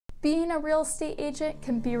Being a real estate agent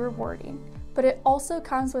can be rewarding, but it also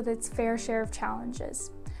comes with its fair share of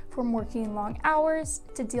challenges. From working long hours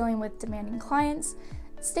to dealing with demanding clients,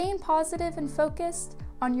 staying positive and focused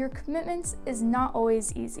on your commitments is not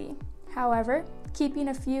always easy. However, keeping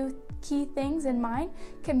a few key things in mind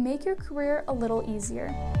can make your career a little easier.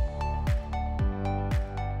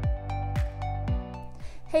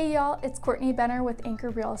 Hey y'all, it's Courtney Benner with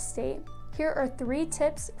Anchor Real Estate. Here are 3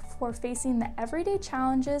 tips for facing the everyday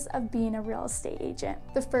challenges of being a real estate agent.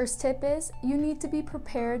 The first tip is you need to be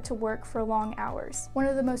prepared to work for long hours. One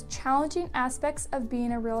of the most challenging aspects of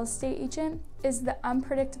being a real estate agent is the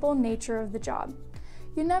unpredictable nature of the job.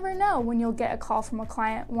 You never know when you'll get a call from a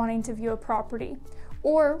client wanting to view a property,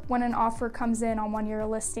 or when an offer comes in on one of your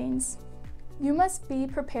listings. You must be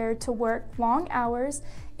prepared to work long hours,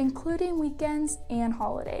 including weekends and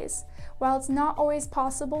holidays. While it's not always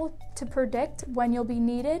possible to predict when you'll be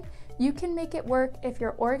needed, you can make it work if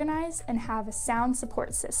you're organized and have a sound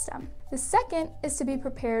support system. The second is to be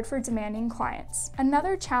prepared for demanding clients.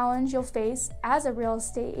 Another challenge you'll face as a real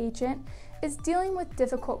estate agent is dealing with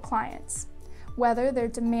difficult clients. Whether they're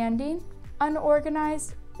demanding,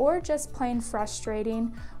 unorganized, or just plain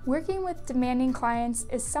frustrating, working with demanding clients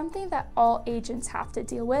is something that all agents have to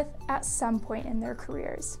deal with at some point in their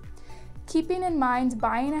careers. Keeping in mind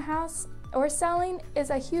buying a house or selling is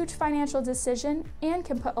a huge financial decision and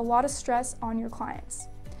can put a lot of stress on your clients.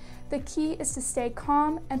 The key is to stay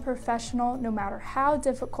calm and professional no matter how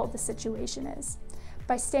difficult the situation is.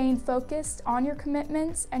 By staying focused on your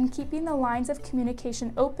commitments and keeping the lines of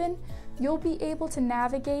communication open, you'll be able to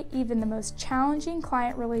navigate even the most challenging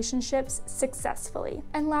client relationships successfully.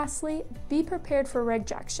 And lastly, be prepared for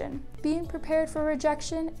rejection. Being prepared for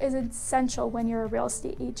rejection is essential when you're a real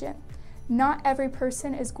estate agent. Not every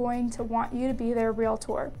person is going to want you to be their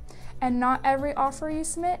realtor, and not every offer you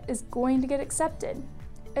submit is going to get accepted.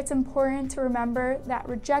 It's important to remember that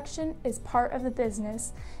rejection is part of the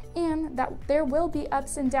business and that there will be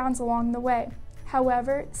ups and downs along the way.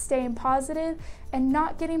 However, staying positive and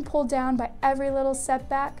not getting pulled down by every little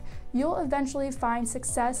setback, you'll eventually find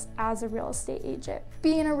success as a real estate agent.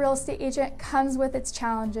 Being a real estate agent comes with its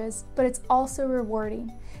challenges, but it's also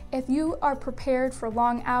rewarding. If you are prepared for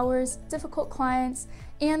long hours, difficult clients,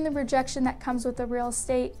 and the rejection that comes with the real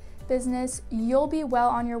estate business, you'll be well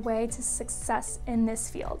on your way to success in this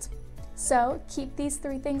field. So keep these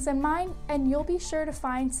 3 things in mind and you'll be sure to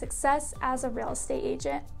find success as a real estate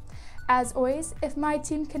agent. As always, if my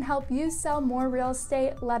team can help you sell more real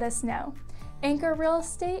estate, let us know. Anchor Real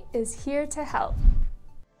Estate is here to help.